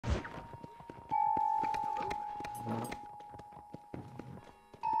Why,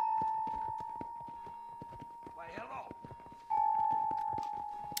 hello.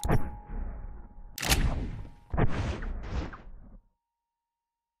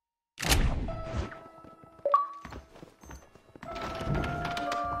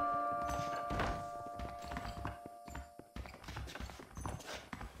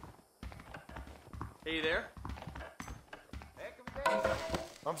 Hey there.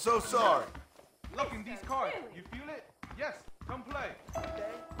 I'm so sorry. Look in these cards. You feel it? Yes. Come play. Okay,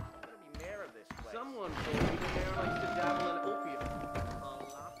 I'm gonna be mayor of this place. Someone told me the mayor likes to dabble in opium. A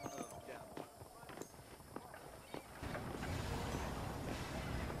lot of dabble.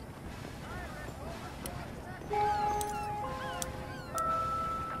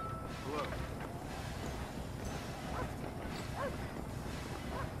 Hello.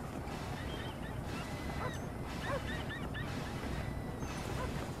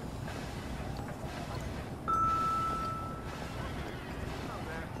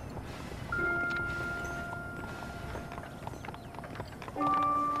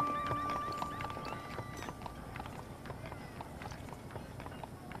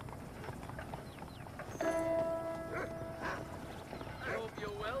 I hope you're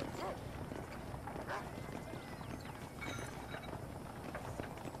well.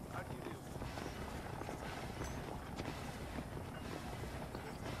 How do you do?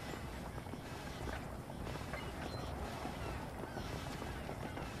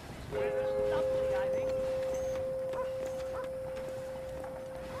 Lovely, I think.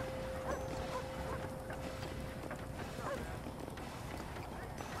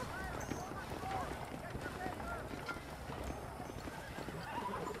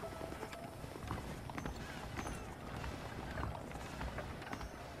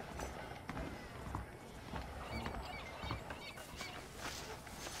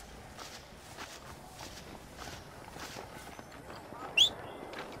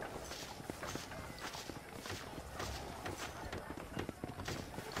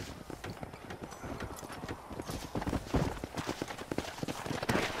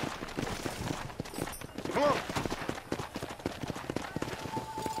 Come on.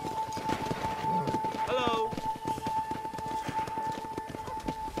 Hello.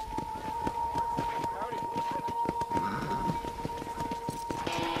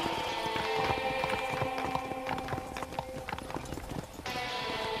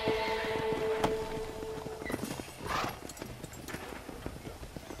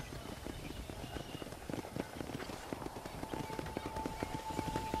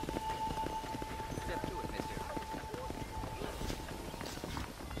 Step to it, mister.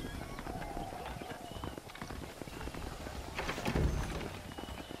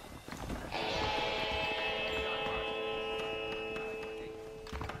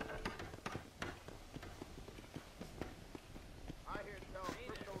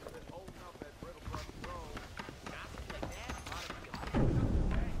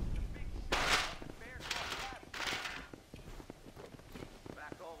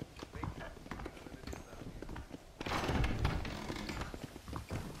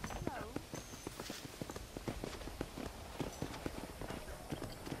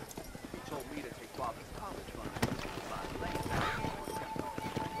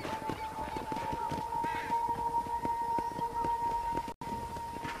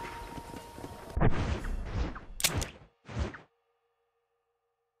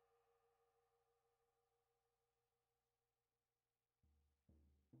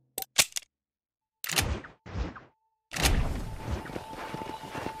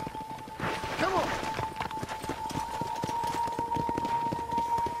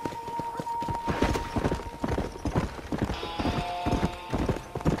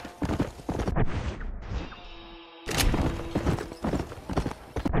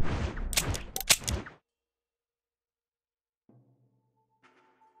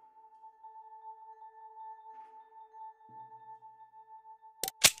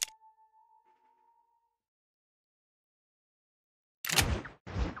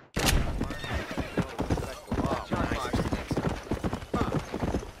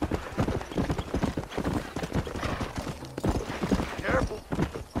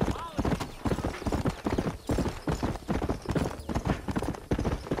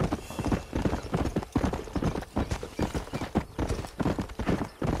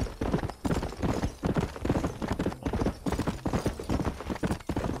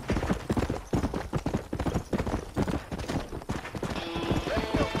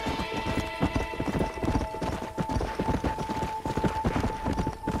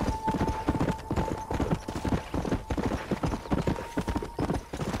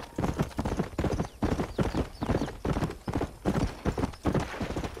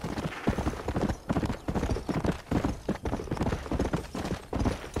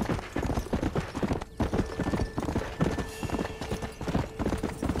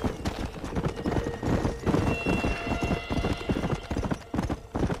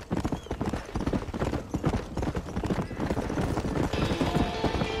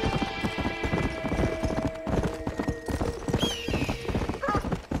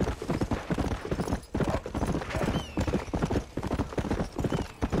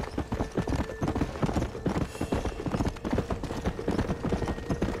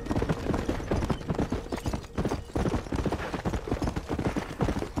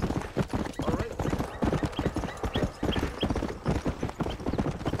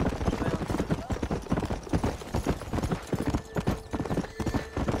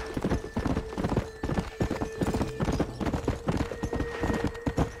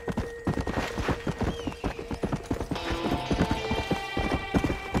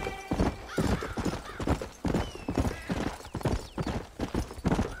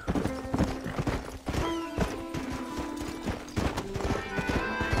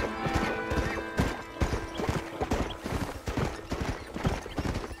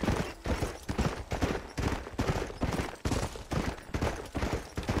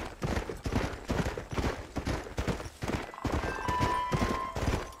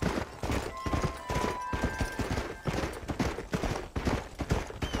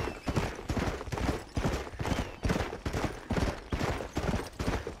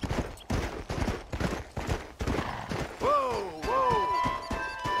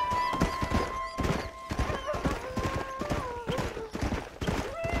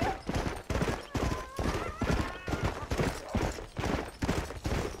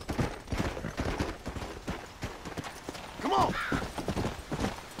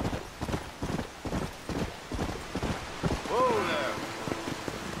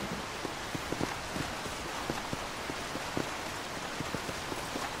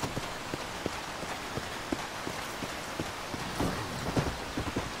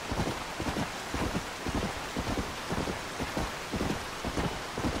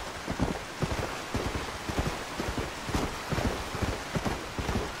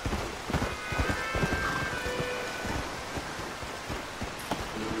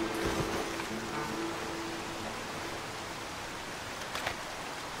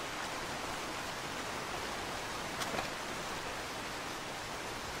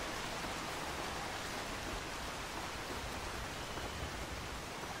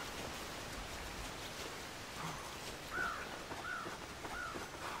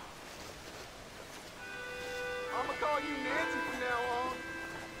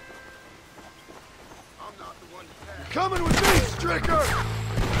 Coming with me, Stricker!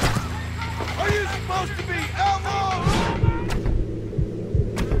 Are you supposed to be outlaws?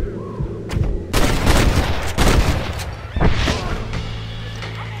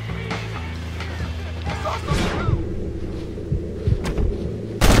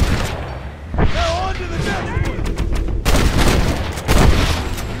 Now on to the next one!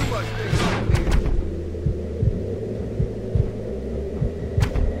 You must think I'm here.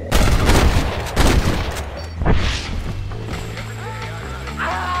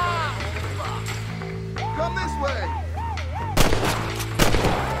 Come this way!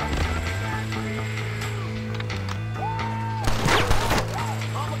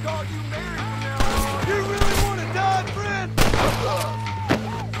 I'ma call you Mary from now on. You really want to die, friend?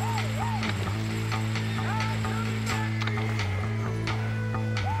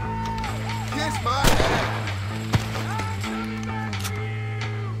 Kiss my ass.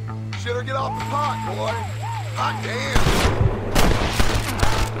 Should've get off the pot, boy. Hot damn.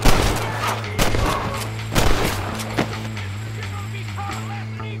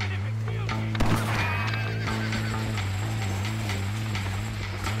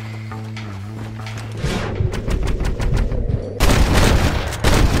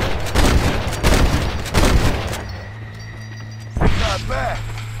 Not bad.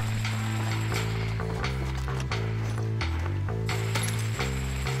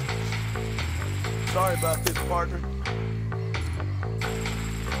 Sorry about this, partner.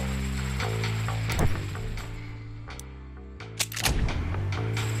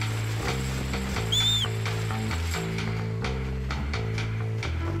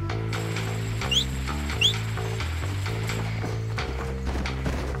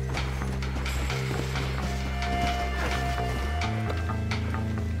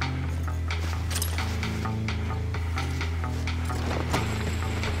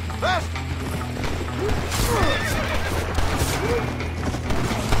 Faster!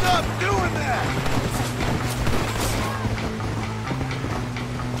 Stop doing that!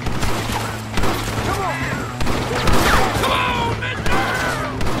 Come on! Come on,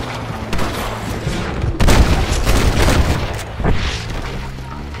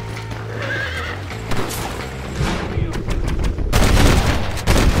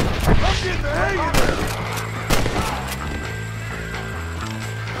 I'm getting the hang of this!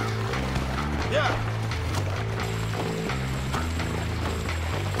 Yeah.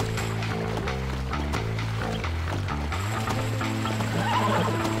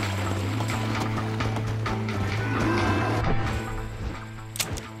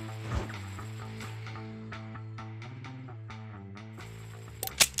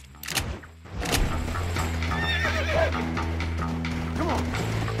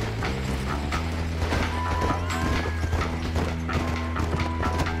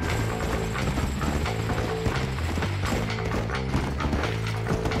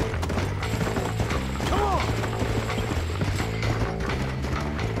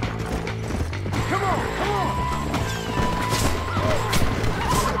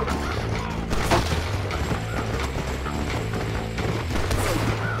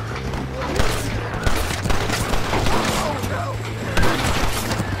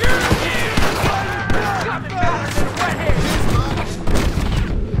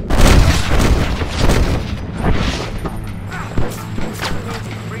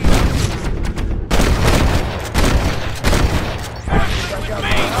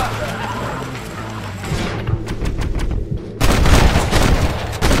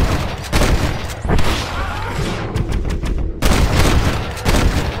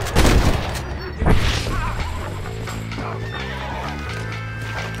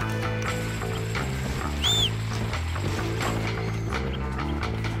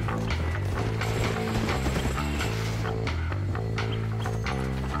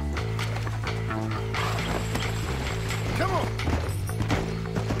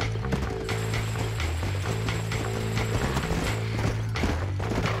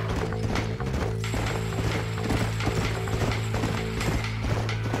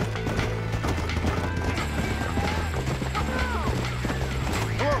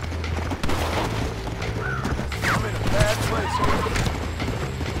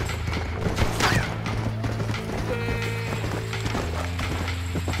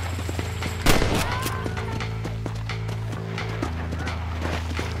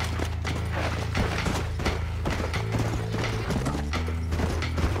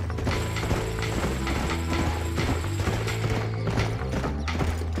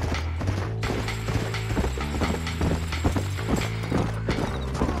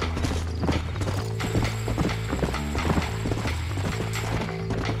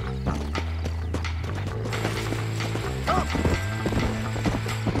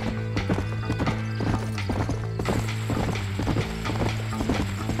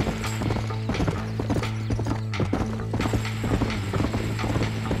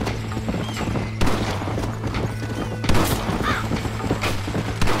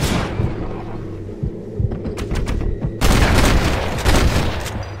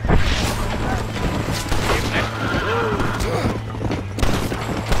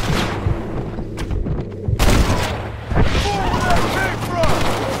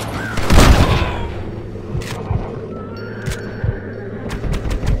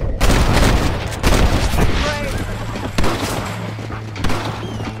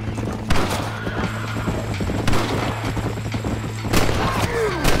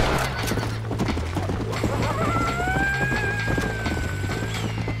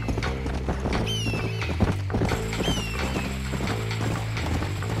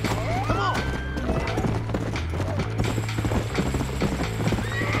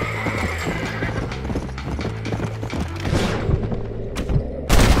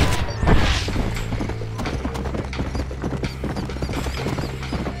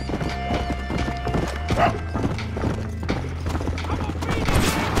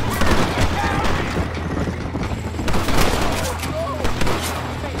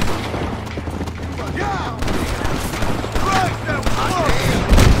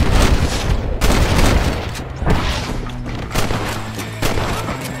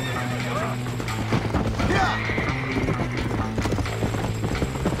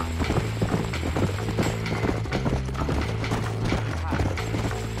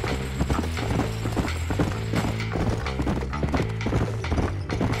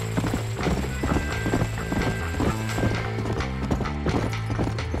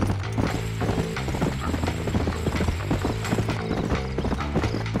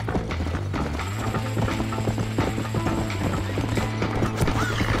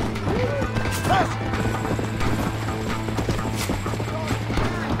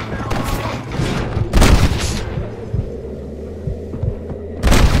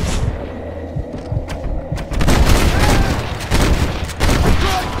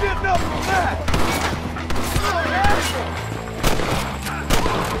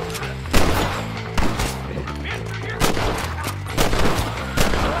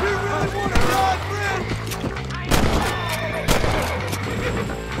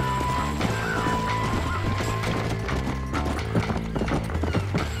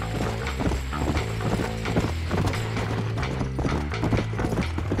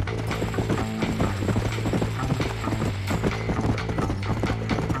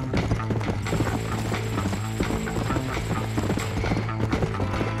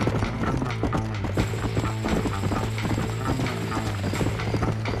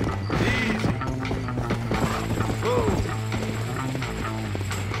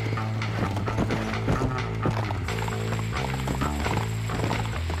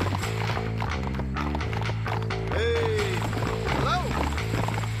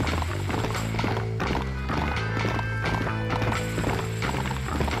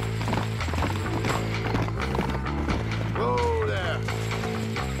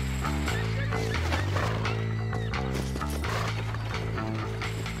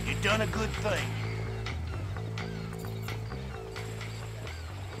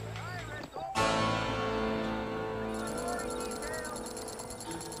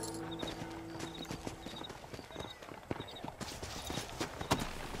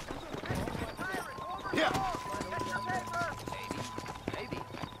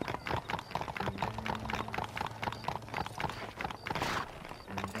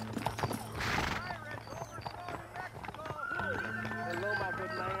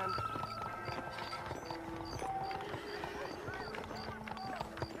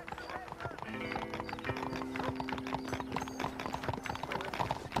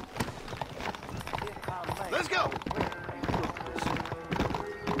 Let's go!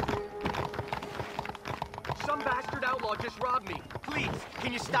 Some bastard outlaw just robbed me. Please,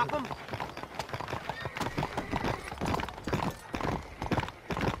 can you stop him?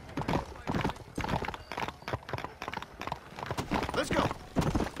 Let's go!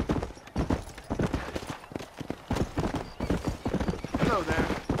 Hello there.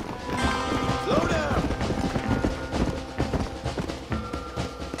 Slow down!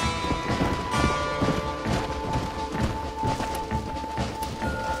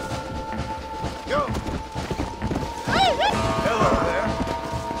 Go! Hello there.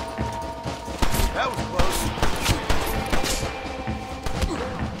 That was close.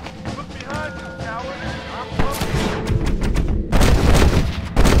 Look behind you, coward. I'm coming.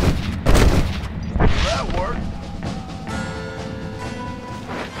 That worked.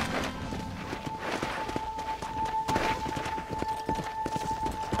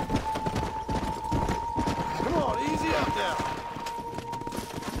 Come on, easy up now.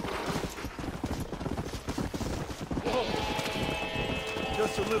 Whoa.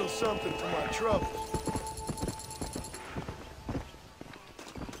 Just a little something for my troubles.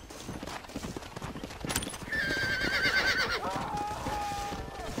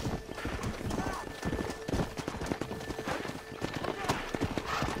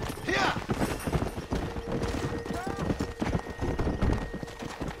 Yeah.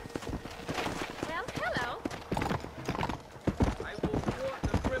 Well, hello. I will thwart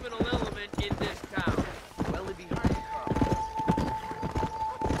the criminal element in this town. Well, it behind you,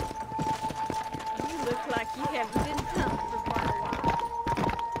 You look like you haven't been pumped for quite a while.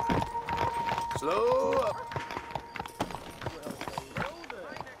 Slow up.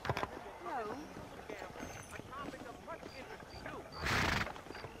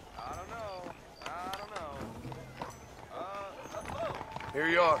 Here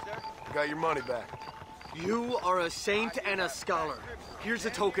you are. Got your money back. You are a saint and a scholar. Here's a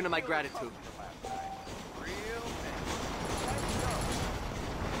token of my gratitude.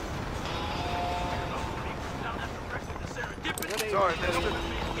 Sorry, mister.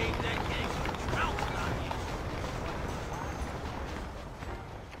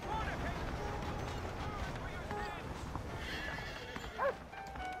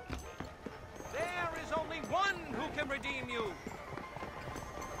 There is only one who can redeem you.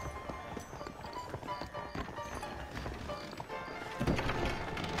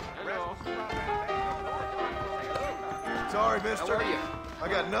 Sorry, mister. How are you? I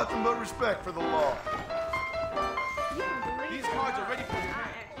got nothing but respect for the law. You can believe These cards are ready for you.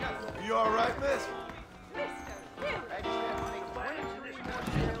 Yes. You all right, miss?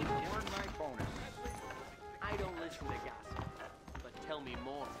 I don't listen to gossip, but tell me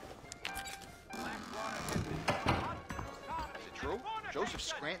more. Is it true? Joseph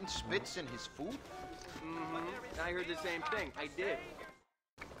Scranton spits in his food? Mm-hmm. I heard the same thing. I did.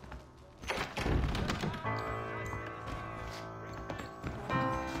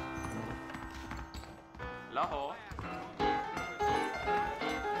 Lahore.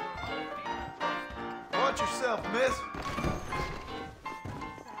 Watch yourself, miss.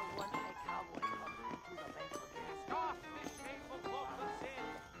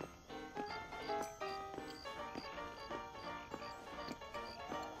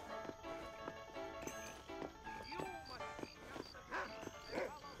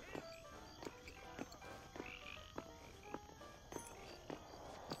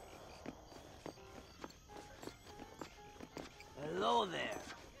 Hello there.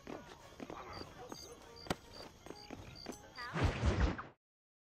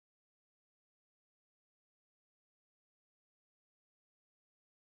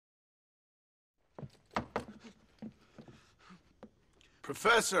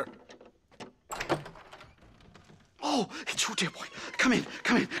 Professor. Oh, it's you, dear boy. Come in,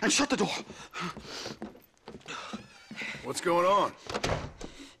 and shut the door. What's going on?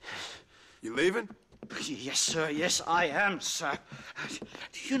 You leaving? Yes, sir. Yes, I am, sir.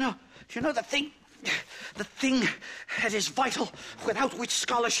 You know the thing that is vital, without which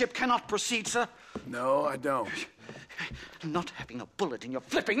scholarship cannot proceed, sir. No, I don't. Not having a bullet in your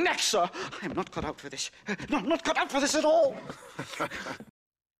flipping neck, sir. I am not cut out for this. No, I'm not cut out for this at all.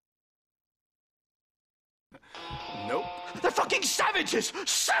 Nope. They're fucking savages!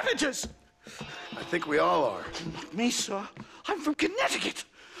 Savages! I think we all are. Not me, sir. I'm from Connecticut.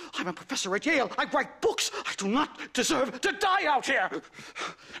 I'm a professor at Yale. I write books. I do not deserve to die out here.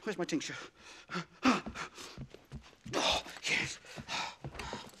 Where's my tincture? Oh, yes.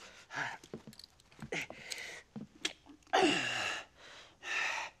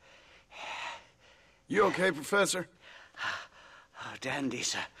 You okay, Professor? Oh, dandy,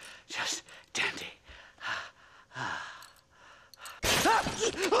 sir. Just dandy.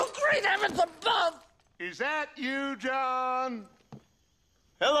 Oh, great heavens above! Is that you, John?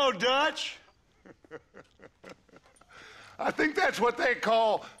 Hello, Dutch. I think that's what they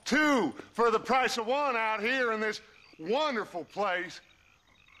call two for the price of one out here in this wonderful place.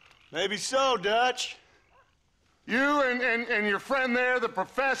 Maybe so, Dutch. You and your friend there, the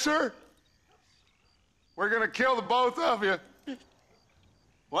professor, we're gonna kill the both of you.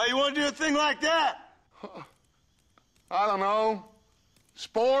 Why you want to do a thing like that? I don't know.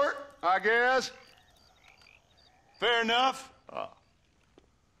 Sport, I guess. Fair enough.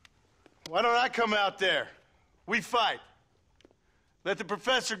 Why don't I come out there? We fight. Let the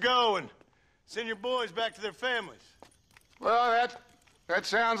professor go and send your boys back to their families. Well, that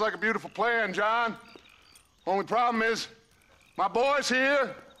sounds like a beautiful plan, John. Only problem is, my boys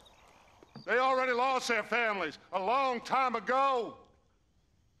here, they already lost their families a long time ago.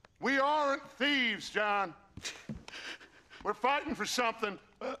 We aren't thieves, John. We're fighting for something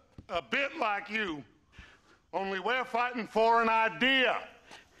a bit like you. Only we're fighting for an idea,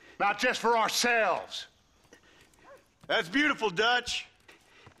 not just for ourselves. That's beautiful, Dutch.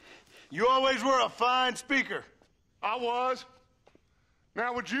 You always were a fine speaker. I was.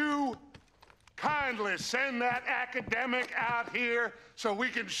 Now, would you kindly send that academic out here so we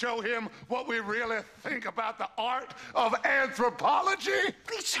can show him what we really think about the art of anthropology?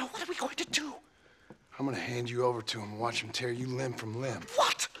 Please, sir, what are we going to do? I'm gonna hand you over to him and watch him tear you limb from limb.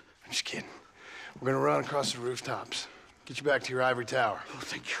 What? I'm just kidding. We're gonna run across the rooftops. Get you back to your ivory tower. Oh,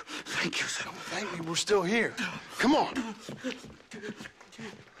 thank you. Thank you, sir. Thank me, we're still here. Come on.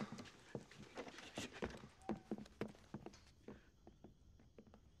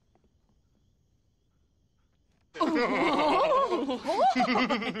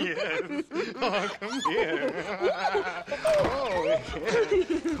 Yes. Oh, come here.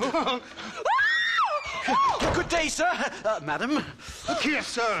 Good day, sir. Madam. Look here,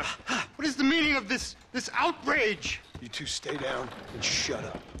 sir. What is the meaning of this outrage? You two stay down and shut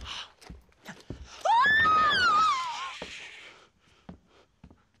up.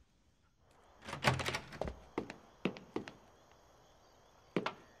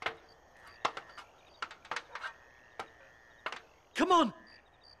 Come on.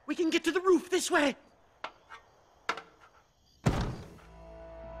 We can get to the roof this way.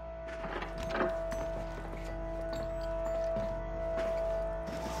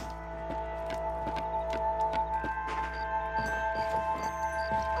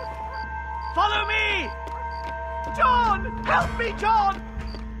 Follow me! John! Help me, John!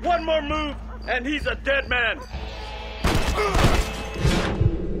 One more move, and he's a dead man.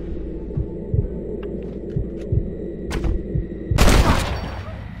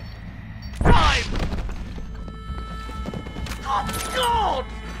 Oh, God!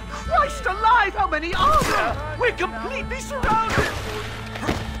 Christ alive, how many are there? We're completely surrounded!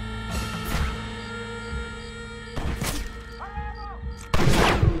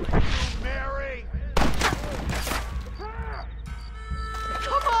 Mary!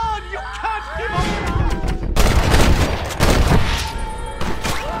 Come on, you can't give up!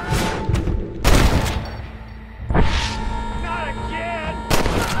 Not again!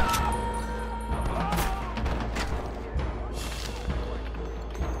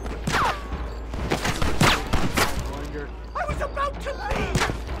 I was about to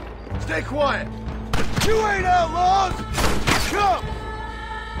leave! Stay quiet. You ain't outlaws. Come.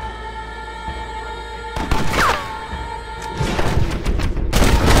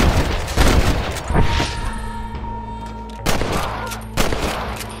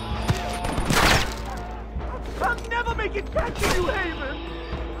 I'll never make it back to New Haven!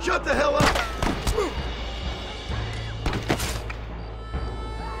 Shut the hell up.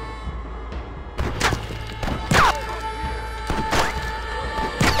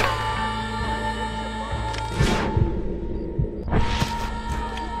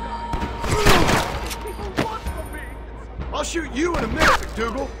 I'll shoot you in a minute,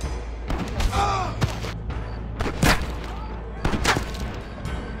 McDougal.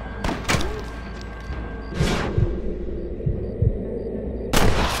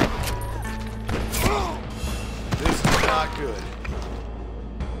 This is not good.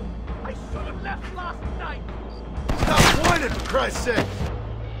 I should have left last night! Stop whining, for Christ's sake.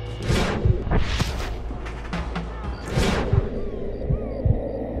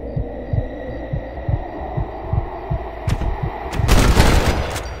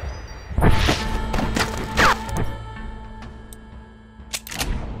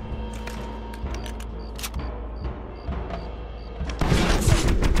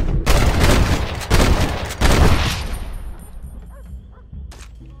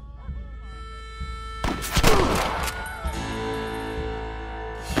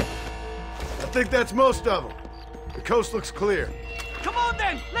 think that's most of them. The coast looks clear. Come on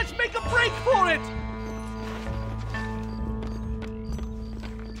then, let's make a break for it!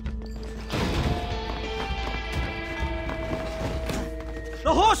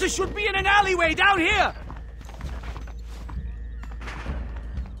 The horses should be in an alleyway down here!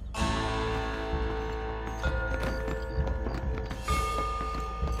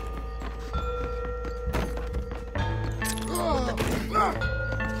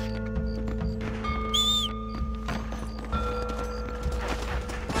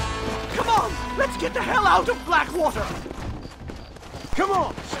 Come on, let's get the hell out of Blackwater! Come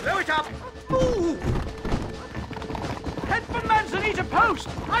on, slow it up! Move! Head for Manzanita Post!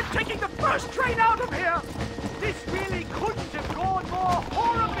 I'm taking the first train out of here! This really couldn't have gone more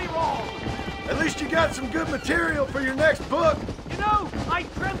horribly wrong! At least you got some good material for your next book. You know, I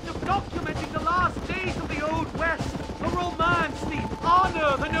dreamt of documenting the last days of the Old West. The romance, the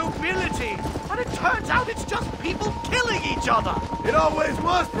honor, the nobility. But it turns out it's just people killing each other. It always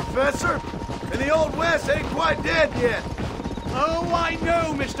was, Professor. And the Old West ain't quite dead yet. Oh, I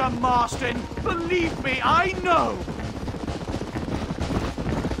know, Mr. Marston. Believe me, I know.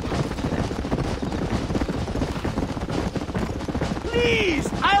 Please,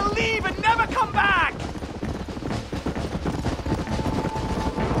 I'll leave and never come back.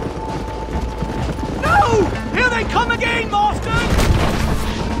 No! Here they come again, Marston!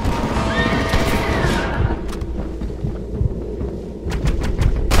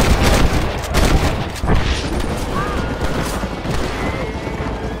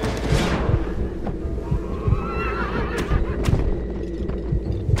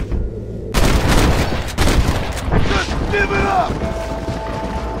 Just give it up!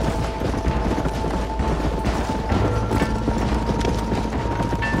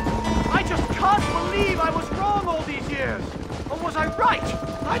 I just can't believe I was wrong all these years. Or was I right?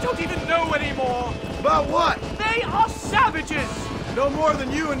 I don't even know anymore. About what? They are savages. No more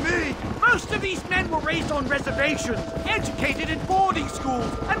than you and me. Most of these men were raised on reservations, educated in boarding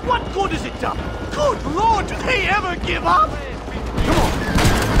schools, and what good has it done? Good Lord, do they ever give up? Come on.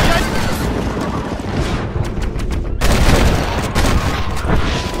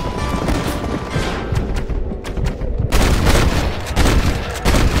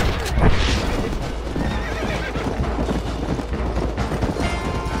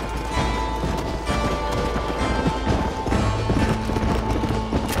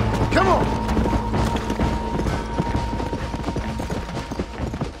 Come on!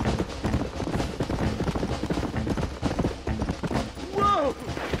 Whoa!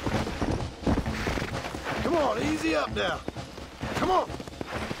 Come on, easy up now. Come on!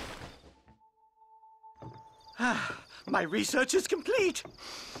 My research is complete.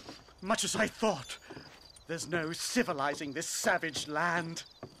 Much as I thought. There's no civilizing this savage land.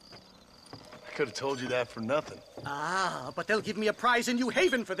 I could have told you that for nothing. Ah, but they'll give me a prize in New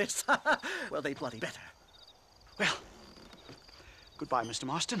Haven for this. Well, they bloody better. Well, goodbye, Mr.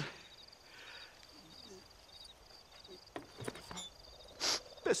 Marston.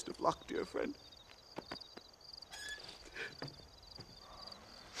 Best of luck, dear friend.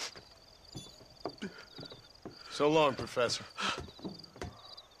 So long, Professor.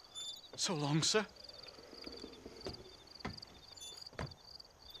 So long, sir.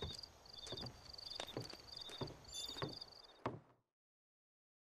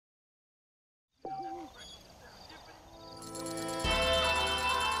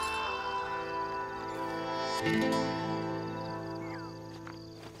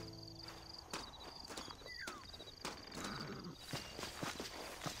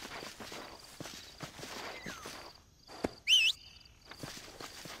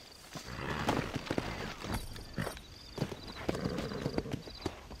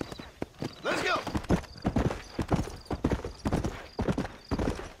 Let's go!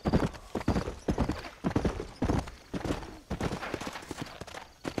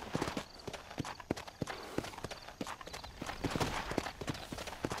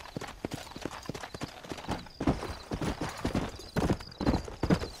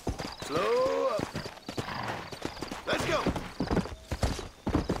 Slow up. Let's go!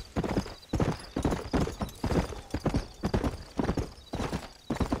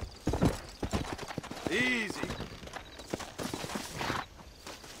 Easy.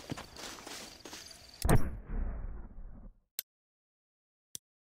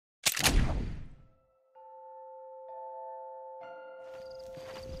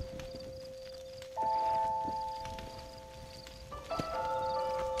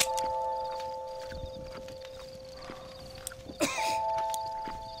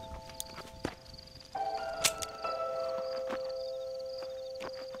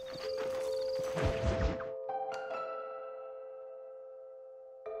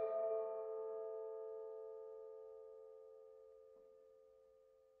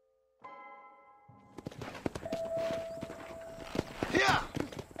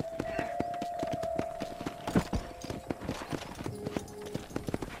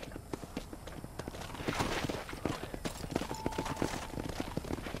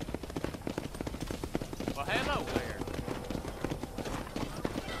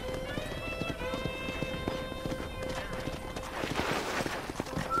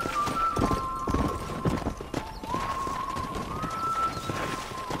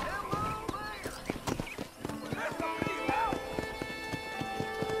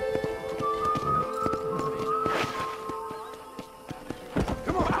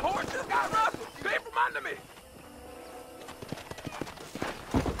 under me!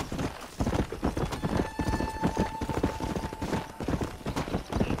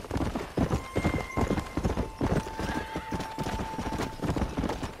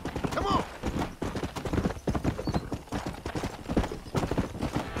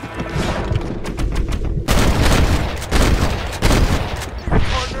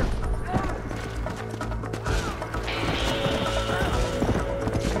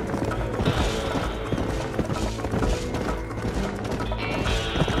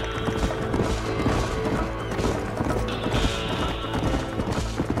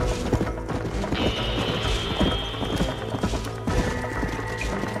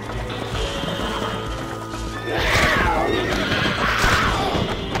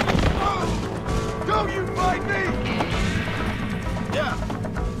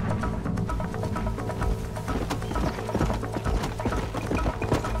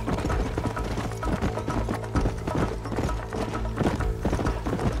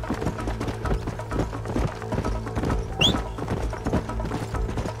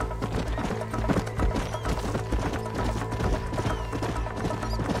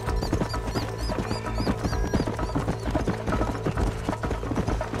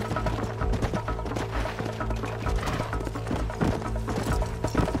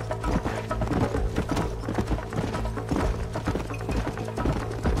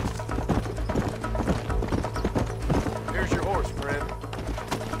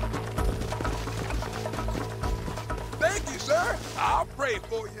 I'll pray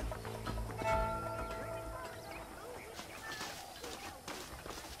for you.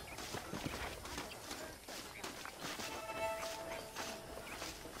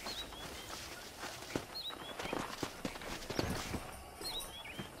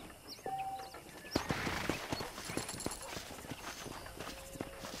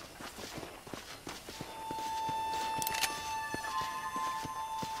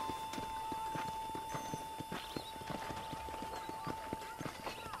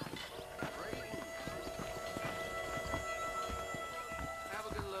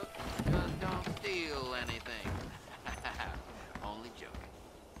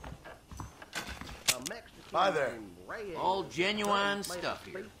 Hi there. All genuine stuff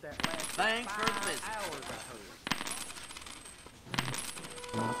here. Thanks for the visit.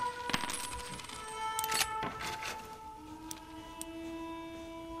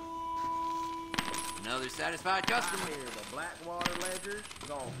 Another satisfied customer. Here, the Blackwater Ledger's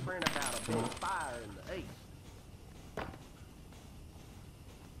gonna print about a big fire in the east.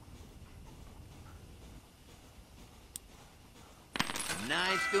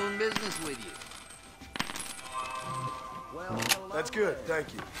 Nice doing business with you. Well, that's good,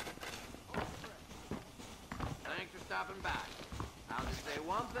 thank you. Thanks for stopping by. I'll just say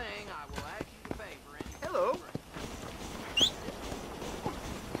one thing. I will ask you to pay for any... Hello.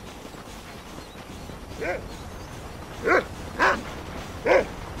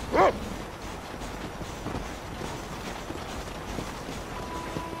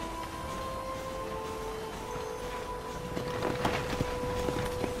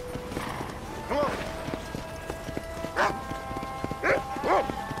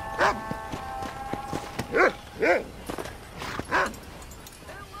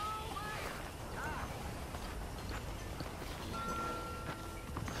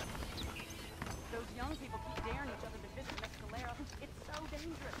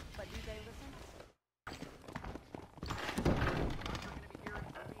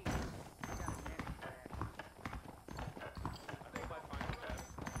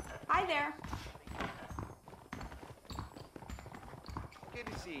 Hi there. Good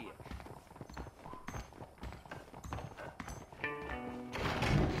to see you. Do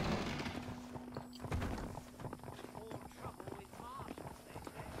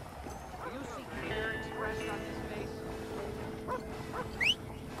you see fear expressed on his face?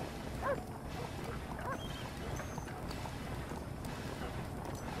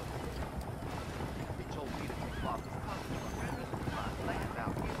 He told me to take off his costume. Land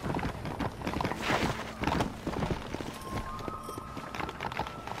out here.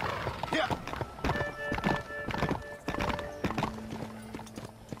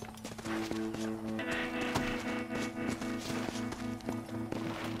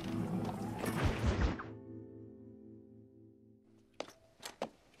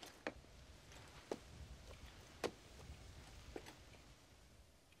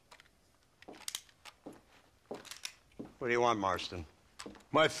 What do you want, Marston?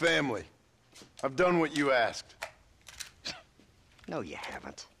 My family. I've done what you asked. No, you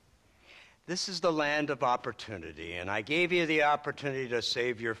haven't. This is the land of opportunity, and I gave you the opportunity to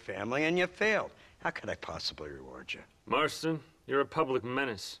save your family, and you failed. How could I possibly reward you? Marston, you're a public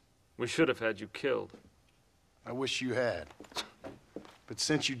menace. We should have had you killed. I wish you had. But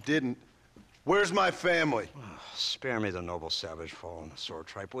since you didn't, where's my family? Oh, spare me the noble savage fall on the sword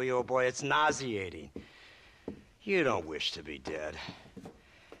tripe, will you, old boy? It's nauseating. You don't wish to be dead.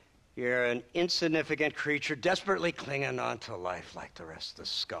 You're an insignificant creature desperately clinging on to life like the rest of the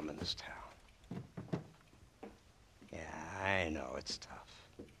scum in this town. Yeah, I know it's tough.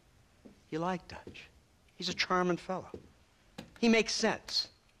 You like Dutch. He's a charming fellow. He makes sense.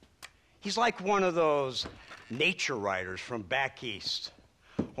 He's like one of those nature writers from back east.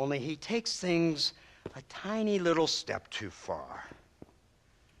 Only he takes things a tiny little step too far.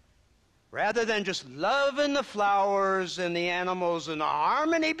 Rather than just loving the flowers and the animals and the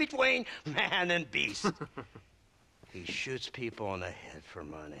harmony between man and beast, he shoots people in the head for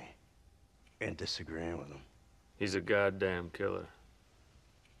money and disagreeing with them. He's a goddamn killer.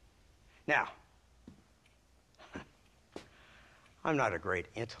 Now, I'm not a great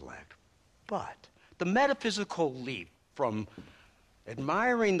intellect, but the metaphysical leap from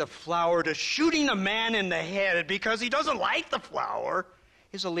admiring the flower to shooting a man in the head because he doesn't like the flower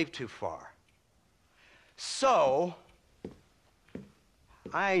is a leap too far. So,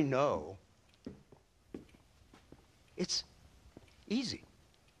 I know it's easy.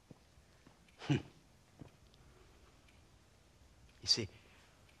 You see,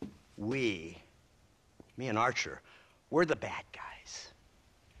 me and Archer, we're the bad guys.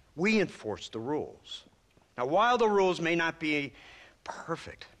 We enforce the rules. Now, while the rules may not be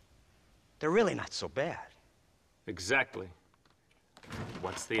perfect, they're really not so bad. Exactly.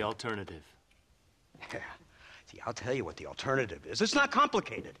 What's the alternative? Yeah. See, I'll tell you what the alternative is. It's not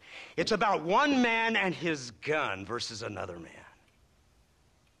complicated. It's about one man and his gun versus another man.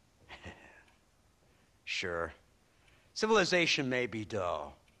 Sure, civilization may be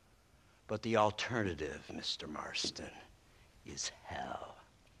dull, but the alternative, Mr. Marston, is hell.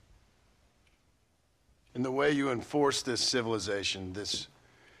 And the way you enforce this civilization, this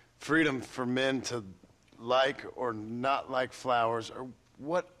freedom for men to like or not like flowers, or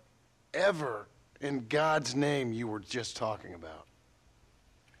whatever in God's name you were just talking about,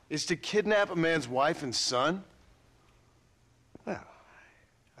 is to kidnap a man's wife and son? Well,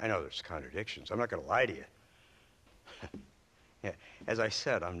 I know there's contradictions. I'm not going to lie to you. Yeah, as I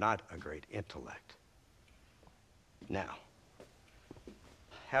said, I'm not a great intellect. Now,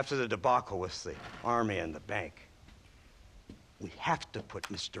 after the debacle with the army and the bank, we have to put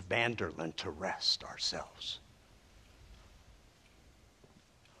Mr. Vanderlyn to rest ourselves.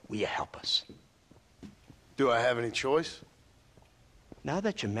 Will you help us? Do I have any choice? Now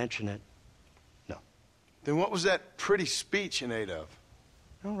that you mention it, no. Then what was that pretty speech in aid of?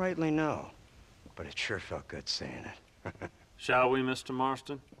 I don't rightly know, but it sure felt good saying it. Shall we, Mr.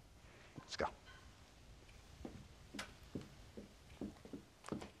 Marston? Let's go.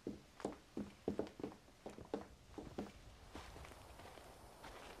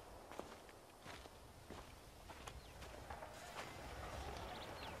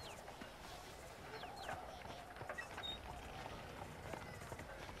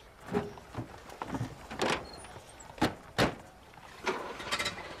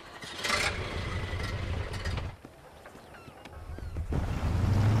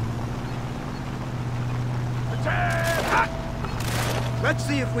 Let's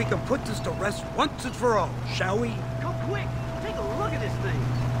see if we can put this to rest once and for all, shall we? Come quick! Take a look at this thing!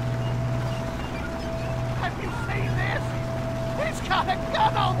 Have you seen this? He's got a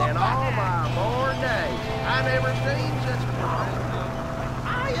gun on the back! In all my born days, I never seen such a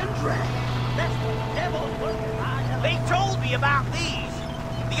Iron Dragon! That's the devil's work. They told me about these.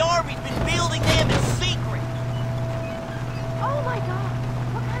 The Army's been building them in secret. Oh my god!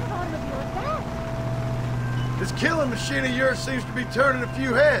 What kind of automobile is that? This killing machine of yours seems to be turning a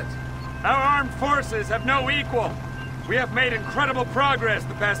few heads. Our armed forces have no equal. We have made incredible progress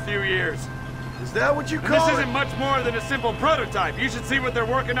the past few years. Is that what you And call this it? isn't much more than a simple prototype. You should see what they're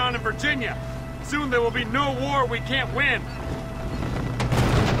working on in Virginia. Soon there will be no war we can't win.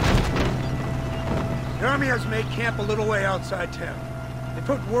 The Army has made camp a little way outside town. They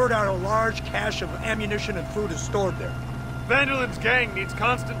put word out a large cache of ammunition and food is stored there. Vanderlyn's gang needs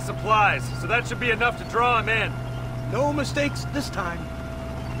constant supplies, so that should be enough to draw him in. No mistakes this time.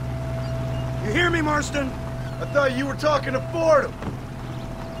 You hear me, Marston? I thought you were talking to Fordham.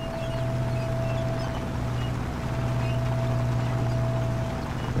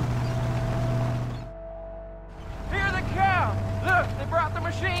 Here they come! Look, they brought the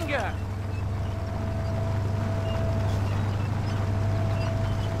machine gun!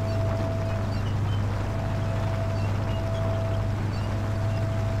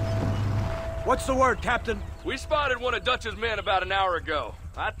 What's the word, Captain? We spotted one of Dutch's men about an hour ago.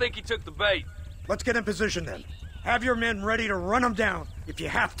 I think he took the bait. Let's get in position then. Have your men ready to run them down if you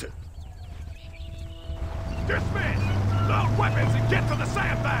have to. Dismiss! Load weapons and get to the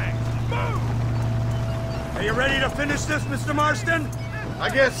sandbags! Move! Are you ready to finish this, Mr. Marston? I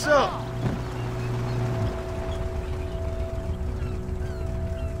guess so.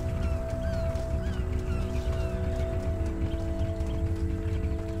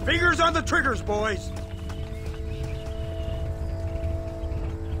 Fingers on the triggers, boys.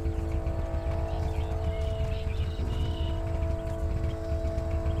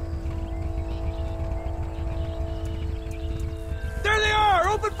 There they are!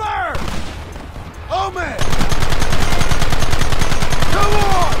 Open fire! Oh, man! Come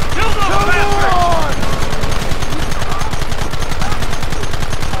on! Kill those bastards!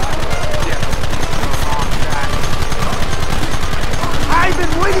 I've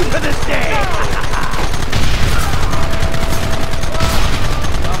been waiting for this day!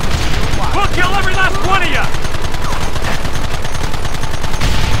 We'll kill every last one of you!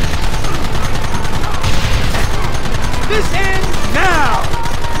 This ends now!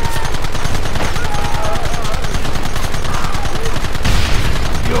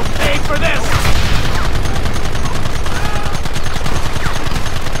 You'll pay for this!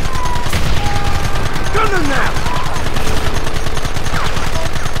 Gun them now!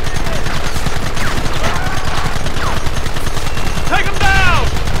 Take them down!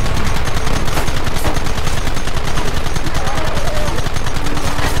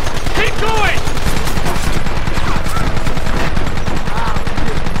 Keep going!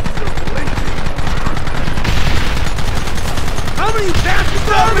 How many bastards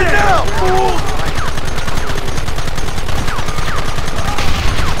are there? Now, fool!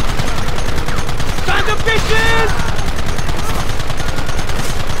 Time to bitches!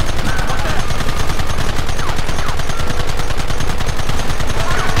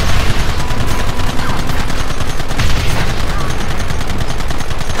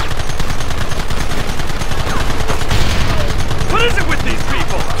 What is it with these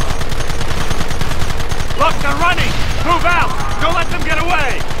people? Look, they're running! Move out! Don't let them get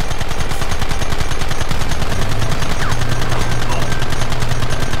away!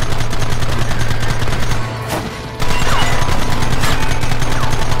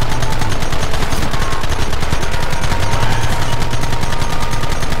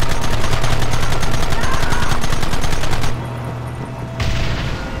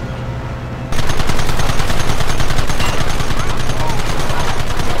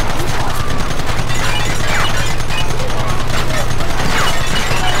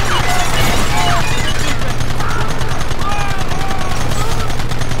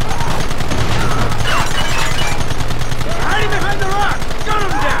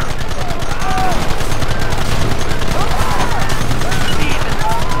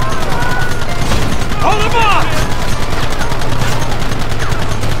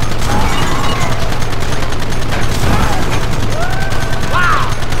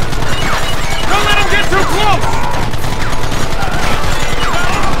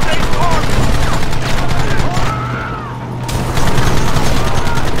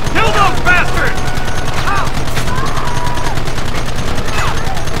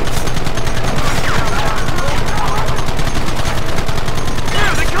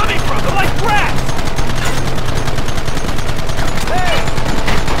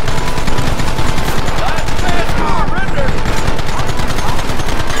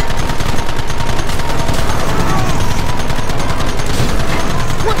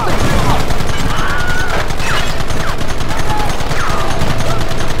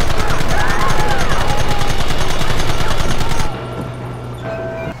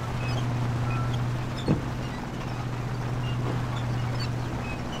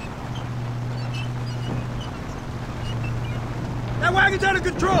 That wagon's out of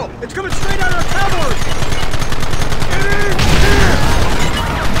control! It's coming straight out of our cavalry!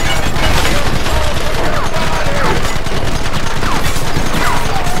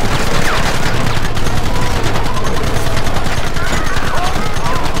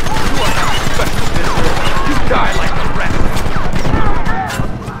 You die like the rest!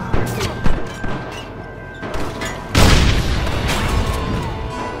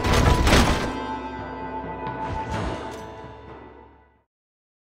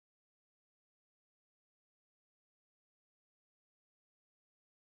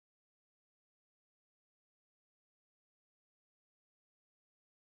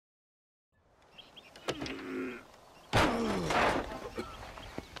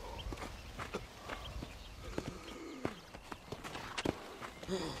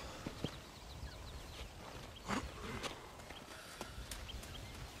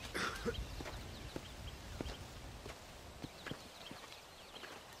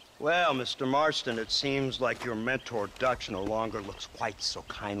 Well, Mr. Marston, it seems like your mentor Dutch no longer looks quite so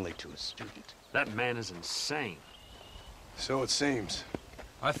kindly to his student. That man is insane. So it seems.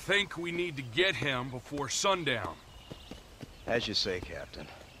 I think we need to get him before sundown. As you say, Captain.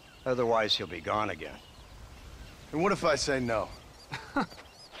 Otherwise, he'll be gone again. And what if I say no?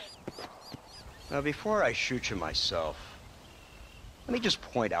 Now, before I shoot you myself, let me just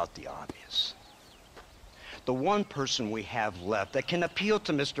point out the obvious. The one person we have left that can appeal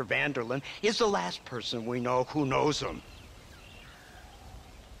to Mr. Vanderlyn is the last person we know who knows him.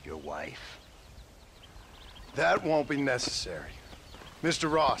 Your wife. That won't be necessary.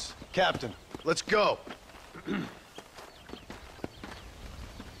 Mr. Ross, Captain, let's go.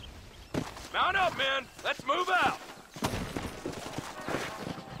 Mount up, men. Let's move out.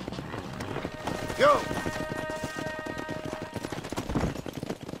 Go!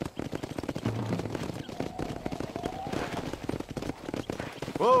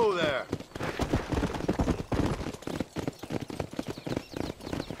 Whoa there!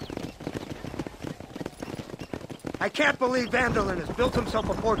 I can't believe Vanderlyn has built himself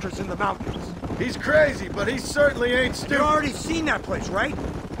a fortress in the mountains. He's crazy, but he certainly ain't stupid. You've already seen that place, right?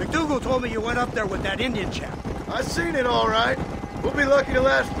 McDougal told me you went up there with that Indian chap. I seen it all right. We'll be lucky to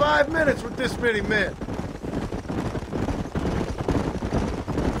last 5 minutes with this many men.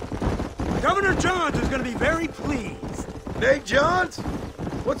 Governor Johns is going to be very pleased. Nate Johns?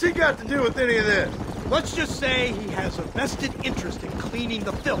 What's he got to do with any of this? Let's just say he has a vested interest in cleaning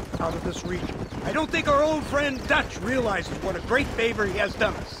the filth out of this region. I don't think our old friend Dutch realizes what a great favor he has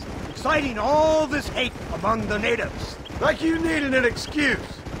done us, exciting all this hate among the natives. Like you needed an excuse.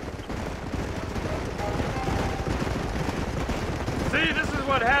 See, this is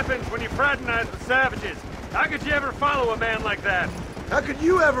what happens when you fraternize with savages. How could you ever follow a man like that? How could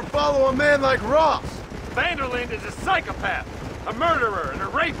you ever follow a man like Ross? Vanderlyn is a psychopath, a murderer, and a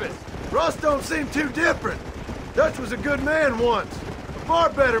rapist. Ross don't seem too different. Dutch was a good man once. A far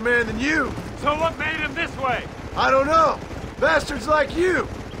better man than you. So what made him this way? I don't know. Bastards like you.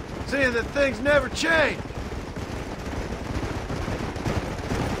 Seeing that things never change.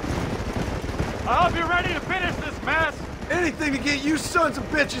 I hope you're ready to finish this mess. Anything to get you sons of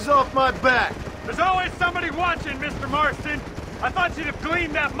bitches off my back. There's always somebody watching, Mr. Marston. I thought you'd have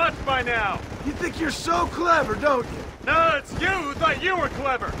gleaned that much by now. You think you're so clever, don't you? No, it's you who thought you were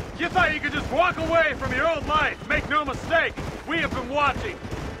clever. You thought you could just walk away from your old life. Make no mistake, we have been watching.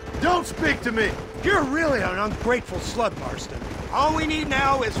 Don't speak to me. You're really an ungrateful slug, Marston. All we need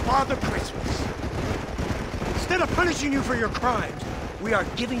now is Father Christmas. Instead of punishing you for your crimes, we are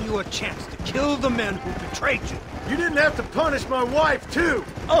giving you a chance to kill the men who betrayed you. You didn't have to punish my wife, too.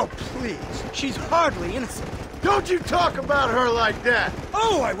 Oh, please. She's hardly innocent. Don't you talk about her like that.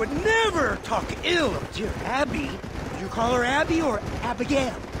 Oh, I would never talk ill of dear Abby. Do you call her Abby or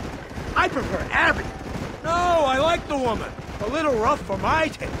Abigail? I prefer Abby. No, I like the woman. A little rough for my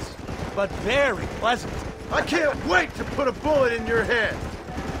taste, but very pleasant. I can't wait to put a bullet in your head.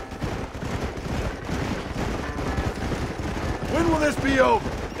 When will this be over?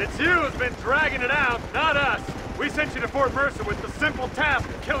 It's you who's been dragging it out, not us. We sent you to Fort Mercer with the simple task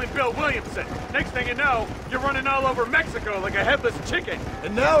of killing Bill Williamson. Next thing you know, you're running all over Mexico like a headless chicken.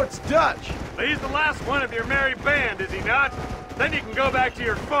 And now it's Dutch. But he's the last one of your merry band, is he not? Then you can go back to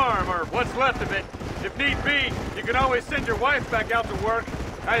your farm, or what's left of it. If need be, you can always send your wife back out to work.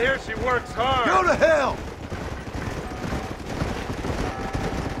 I hear she works hard. Go to hell!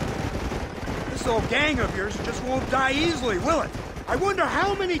 This old gang of yours just won't die easily, will it? I wonder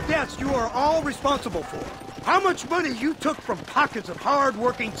how many deaths you are all responsible for. How much money you took from pockets of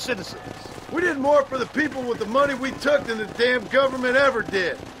hard-working citizens. We did more for the people with the money we took than the damn government ever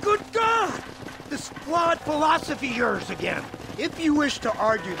did. Good God! This flawed philosophy yours again. If you wish to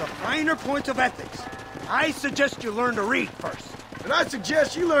argue the finer points of ethics, I suggest you learn to read first. And I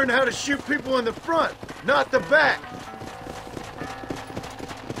suggest you learn how to shoot people in the front, not the back.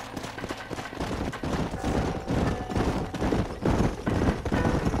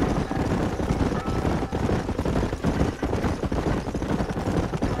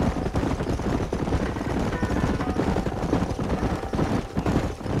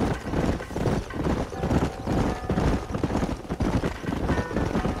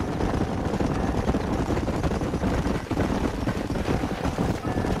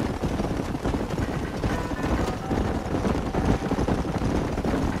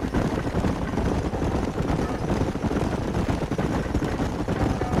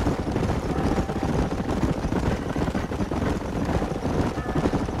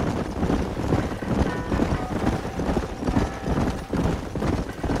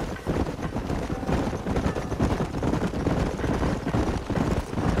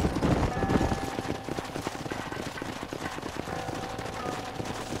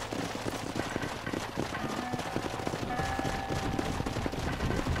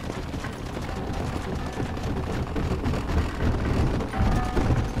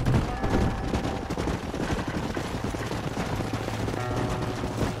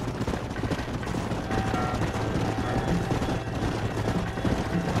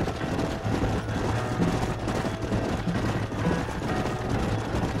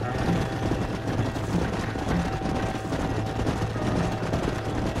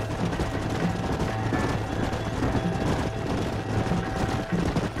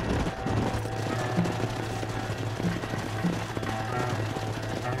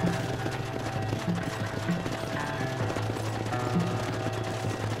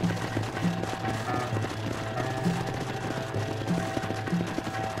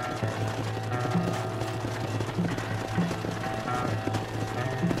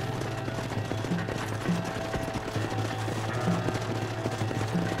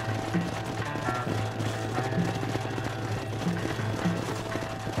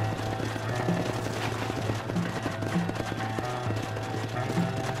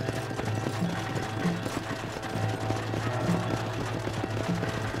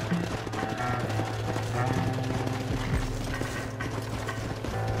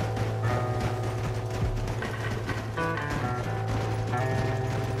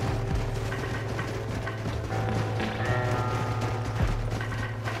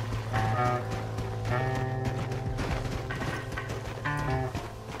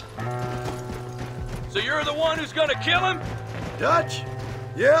 So you're the one who's gonna kill him? Dutch?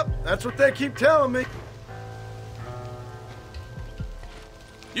 Yep, that's what they keep telling me.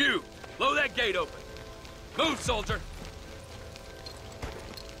 You, blow that gate open. Move, soldier.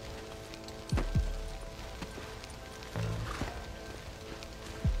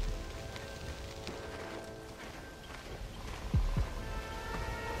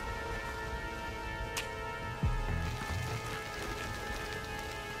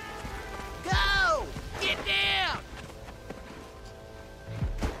 Go! Get down!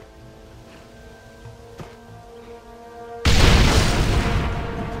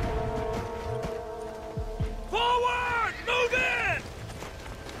 Forward! Move in!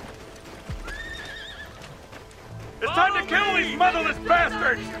 It's time to kill these motherless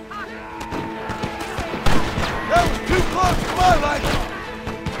bastards! That was too close for my liking.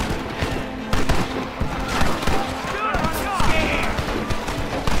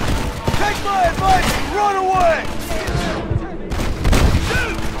 Take my advice and run away!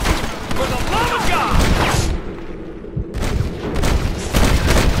 Shoot! For the love of God!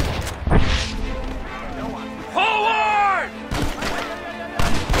 Forward!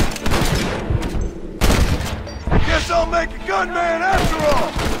 Guess I'll make a gunman after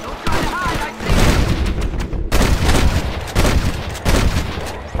all! Don't try to hide, I see you!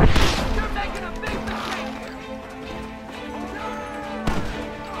 You're making a big mistake here!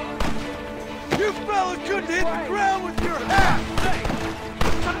 You fellas couldn't hit the ground with your hat!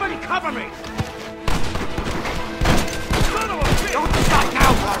 Somebody cover me! Son of a bitch! Don't stop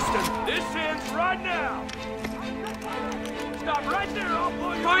now, Marston! This ends right now! Stop right there, I'll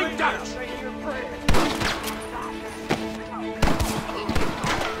blow your Find brains Dutch! out.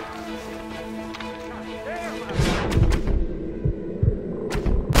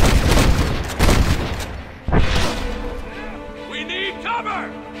 We need cover!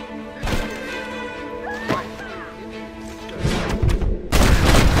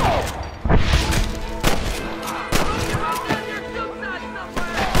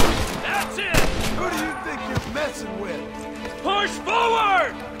 That's it! Who do you think you're messing with? Push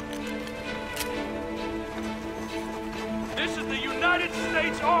forward! This is the United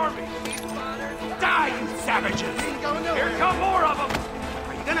States Army. Die, you savages! Here come more of them.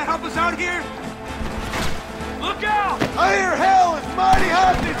 Are you gonna help us out here? Look out! I hear hell is mighty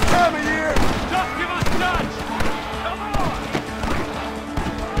hot this time of year! Just give us touch. Come on!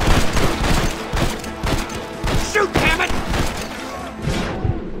 Shoot, damn it!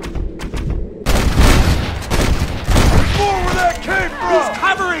 More where that came from! Who's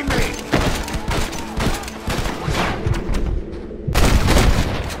covering me?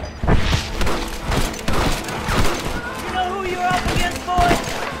 You know who you're up against, boys?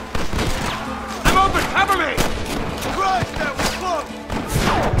 I'm open! Cover me! Christ, that was close!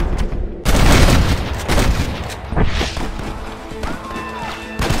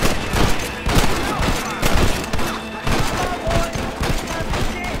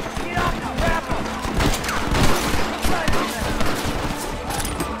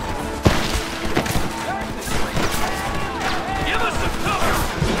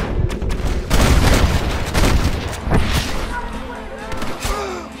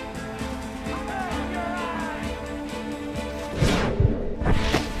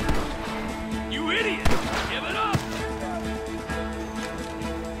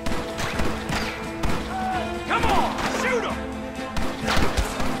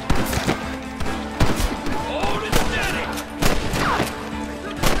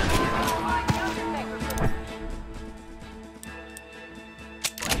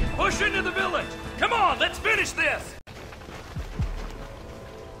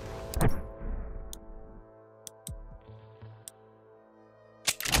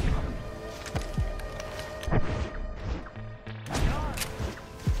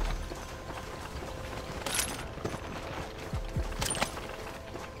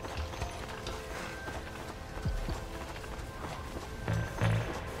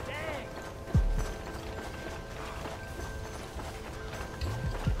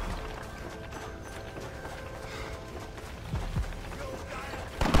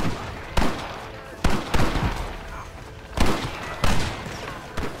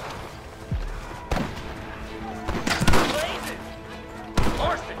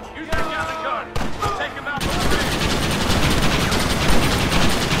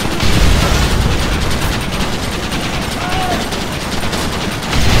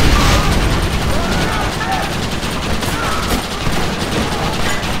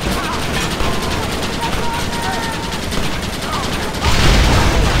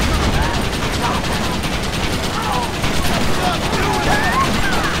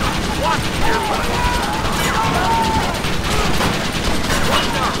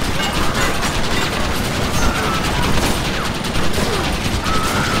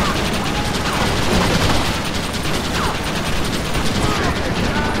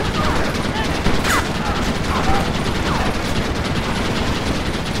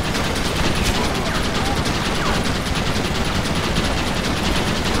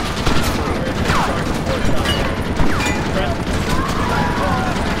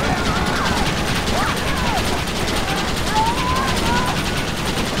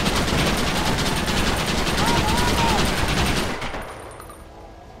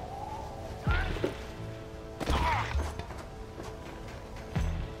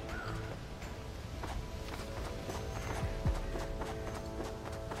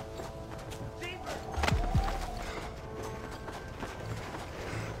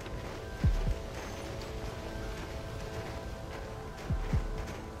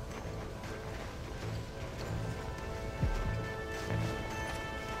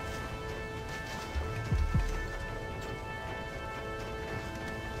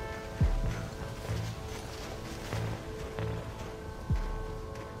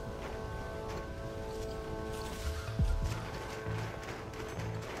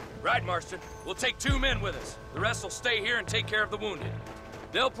 Right, Marston. We'll take 2 men with us. The rest will stay here and take care of the wounded.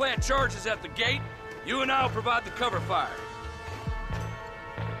 They'll plant charges at the gate. You and I will provide the cover fire.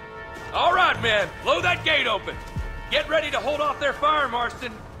 All right, men. Blow that gate open. Get ready to hold off their fire,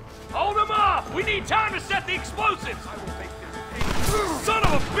 Marston. Hold them off! We need time to set the explosives! Son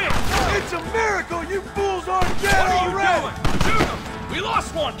of a bitch! It's a miracle you fools aren't dead What already! are you doing? Shoot them! We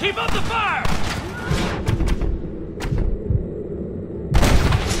lost one! Keep up the fire!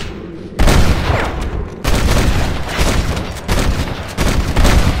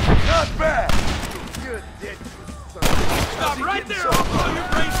 Not bad! You're dead, Stop right there! I'll blow your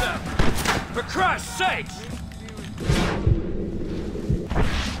brains out! For Christ's sakes!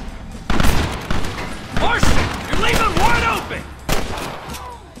 Marston! You're leaving wide open!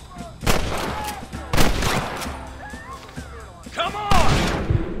 Come on!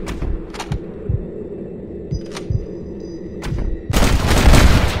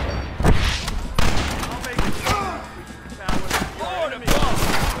 Lord above!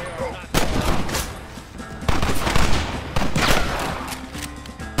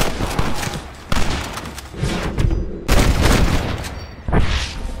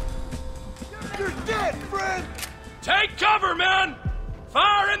 You're dead, friend! Take cover, men!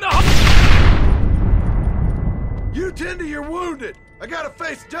 Fire in the You tend to your wounded! I gotta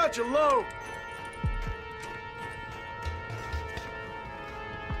face Dutch alone!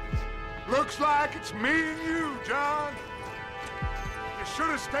 Looks like it's me and you, John. You should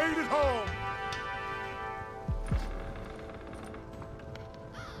have stayed at home.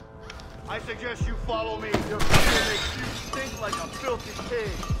 I suggest you follow me. Your fear makes you stink like a filthy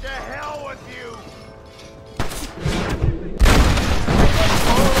pig. To hell with you!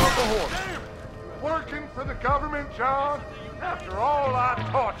 All on the horse. Working for the government, John? After all I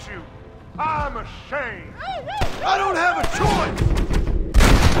taught you, I'm ashamed. I don't have a choice!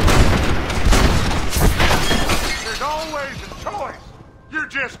 There's always a choice. You're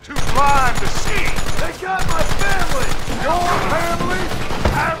just too blind to see. They got my family! Your family?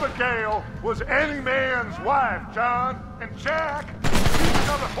 Abigail was any man's wife, John. And Jack, he's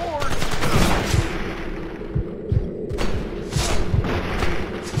got a horse.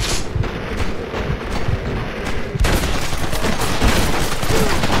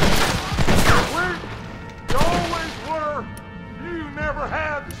 You always were. You never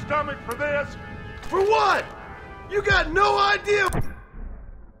had the stomach for this. For what? You got no idea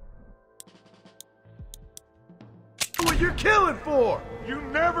what you're killing for! You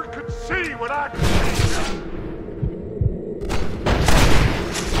never could see what I could see.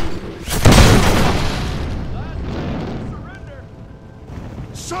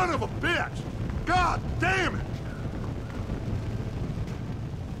 Son of a bitch! God damn it!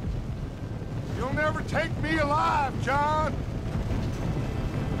 You'll never take me alive, John!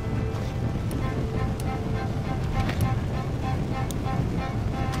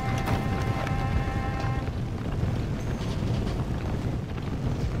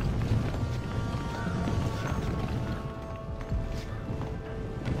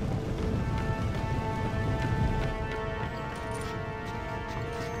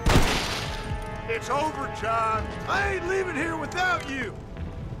 It's over, John. I ain't leaving here without you!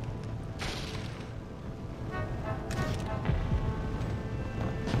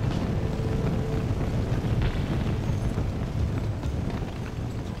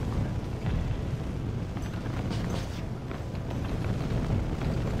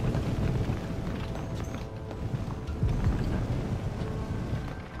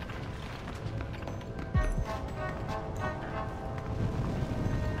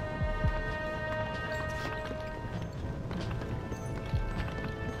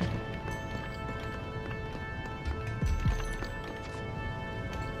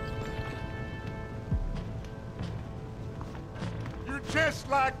 Just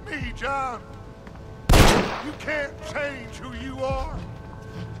like me, John. You can't change who you are.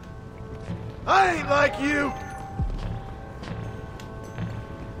 I ain't like you!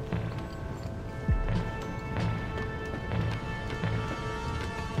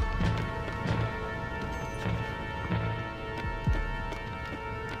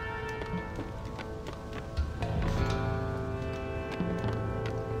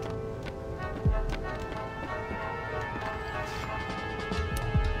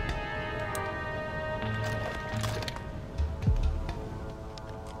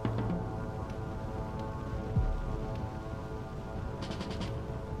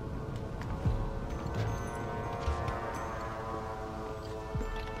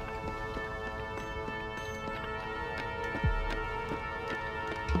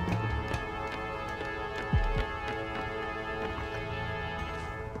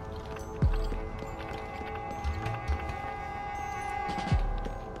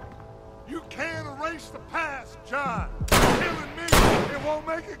 can't erase the past, John. Killing me, it won't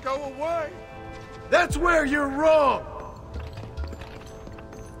make it go away. That's where you're wrong.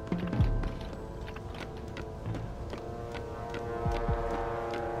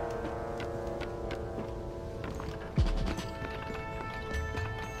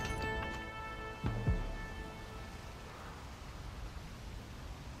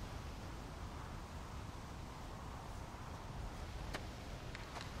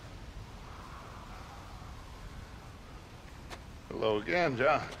 Hello again,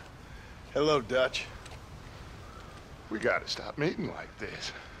 John. Hello, Dutch. We gotta stop meeting like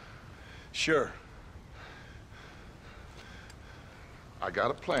this. Sure. I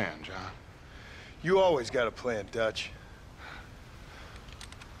got a plan, John. You always got a plan, Dutch.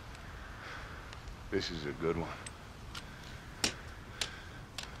 This is a good one.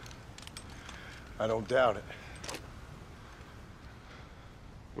 I don't doubt it.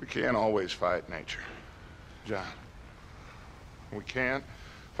 We can't always fight nature, John. We can't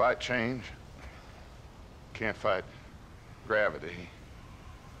fight change. Can't fight gravity.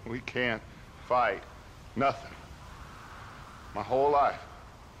 We can't fight nothing. My whole life,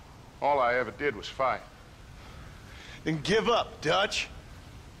 all I ever did was fight. Then give up, Dutch.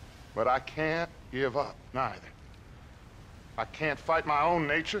 But I can't give up, neither. I can't fight my own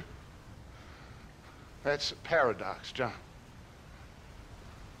nature. That's a paradox, John.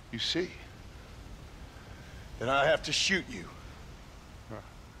 You see? Then I have to shoot you.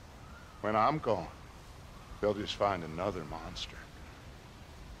 When I'm gone, they'll just find another monster.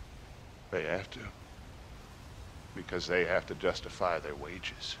 They have to. Because they have to justify their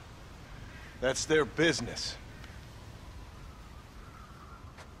wages. That's their business.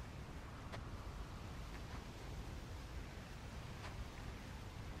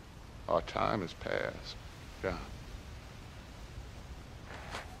 Our time has passed, John.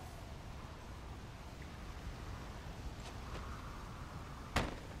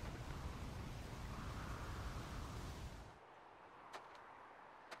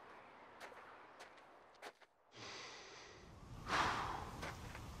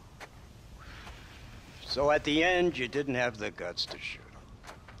 So at the end, you didn't have the guts to shoot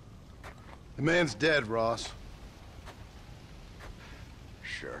him. The man's dead, Ross.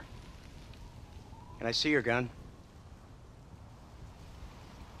 Sure. Can I see your gun?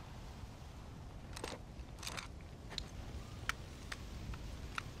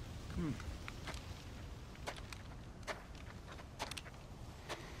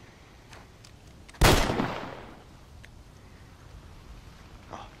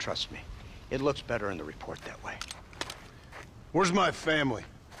 Oh, trust me. It looks better in the report that way. Where's my family?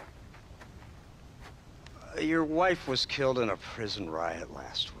 Your wife was killed in a prison riot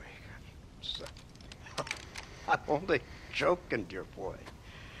last week. So, I'm only joking, dear boy.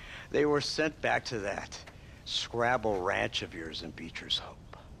 They were sent back to that Scrabble ranch of yours in Beecher's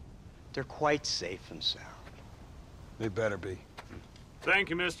Hope. They're quite safe and sound. They better be. Thank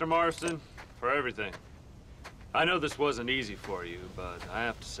you, Mr. Marston, for everything. I know this wasn't easy for you, but I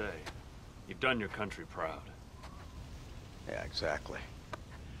have to say, you've done your country proud. Yeah, exactly.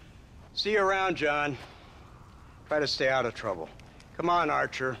 See you around, John. Try to stay out of trouble. Come on,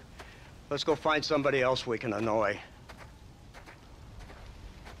 Archer. Let's go find somebody else we can annoy.